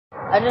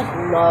I just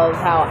love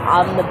how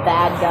I'm the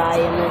bad guy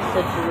in this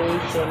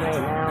situation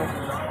right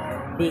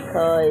now,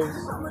 because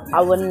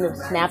I wouldn't have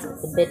snapped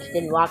if the bitch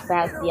didn't walk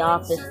past the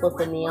office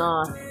flipping me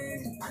off.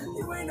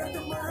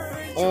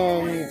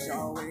 And,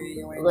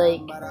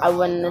 like, I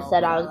wouldn't have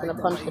said I was gonna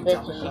punch the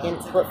bitch if she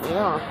didn't flip me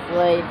off.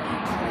 Like,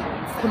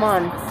 come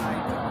on.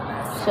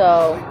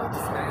 So,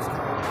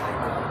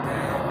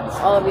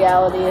 all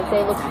reality, if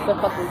they look at the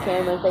fucking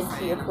cameras, they'd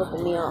see her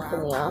flipping me off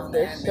in the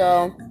office.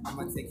 So,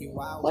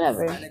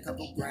 whatever.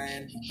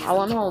 I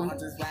went home.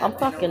 I'm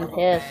fucking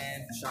pissed.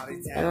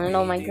 And I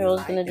know my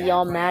girl's gonna be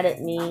all mad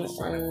at me, and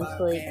it's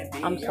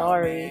like, I'm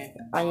sorry.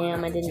 I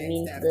am. I didn't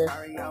mean for this.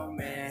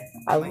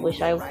 I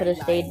wish I could have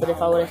stayed, but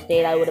if I would have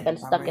stayed, I would have been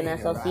stuck in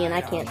SLC, and I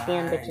can't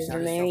stand bitches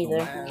in there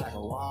either.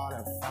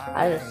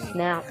 I just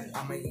snapped.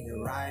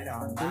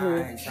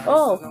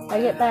 Oh, I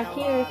get back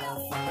here,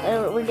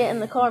 and we're getting in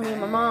the car, me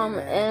and my mom,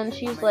 and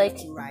she's like,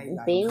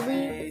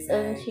 Bailey?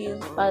 And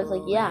I was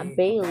like, yeah,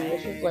 Bailey.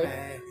 And she's like,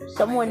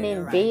 someone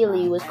named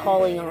Bailey was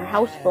calling our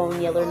house phone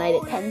the other night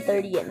at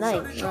 10:30 at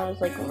night. And I was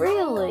like,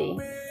 really?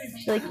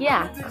 She's like,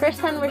 yeah, Chris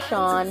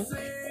Henrishon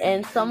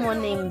and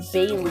someone named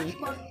Bailey.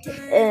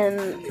 And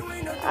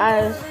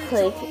I was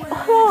like,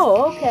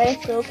 oh, okay,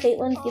 so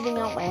Caitlin's giving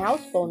out my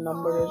house phone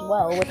number as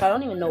well, which I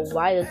don't even know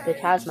why this bitch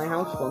has my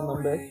house phone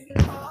number,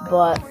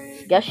 but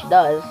I guess she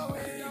does.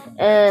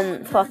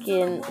 And so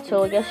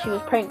I guess she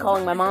was prank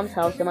calling my mom's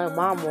house, and my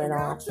mom went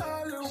off.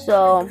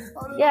 So,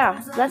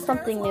 yeah, that's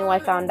something new I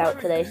found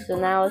out today. So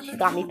now she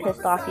got me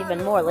pissed off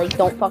even more. Like,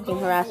 don't fucking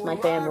harass my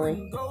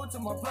family.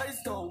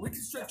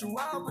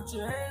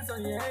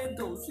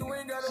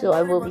 So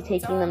I will be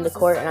taking them to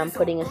court, and I'm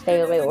putting a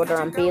stay away order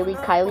on Bailey,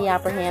 Kylie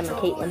Abraham, and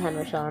Caitlin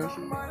Henrishon,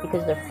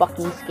 because they're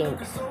fucking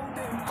skinks.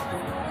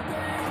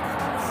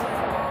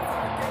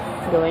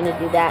 I'm going to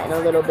do that in a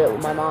little bit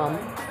with my mom.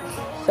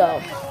 So,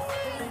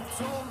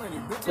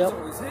 yep.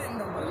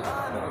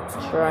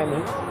 Try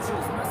me.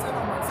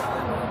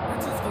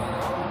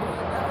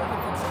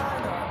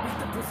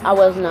 I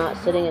was not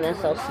sitting in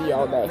SLC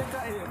all day.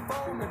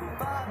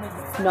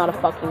 Not a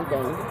fucking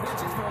thing.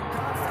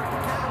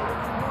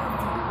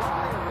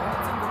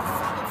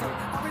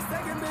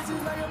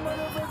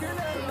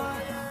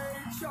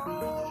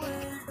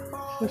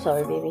 I'm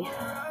sorry, baby.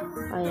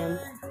 I am.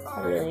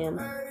 I really am.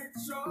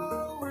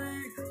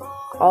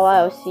 All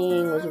I was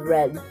seeing was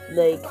red.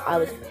 Like, I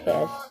was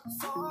pissed.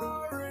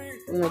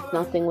 And, like,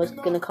 nothing was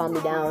gonna calm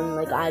me down.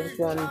 Like, I just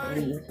wanted to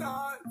leave.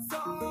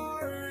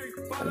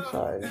 I'm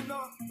sorry.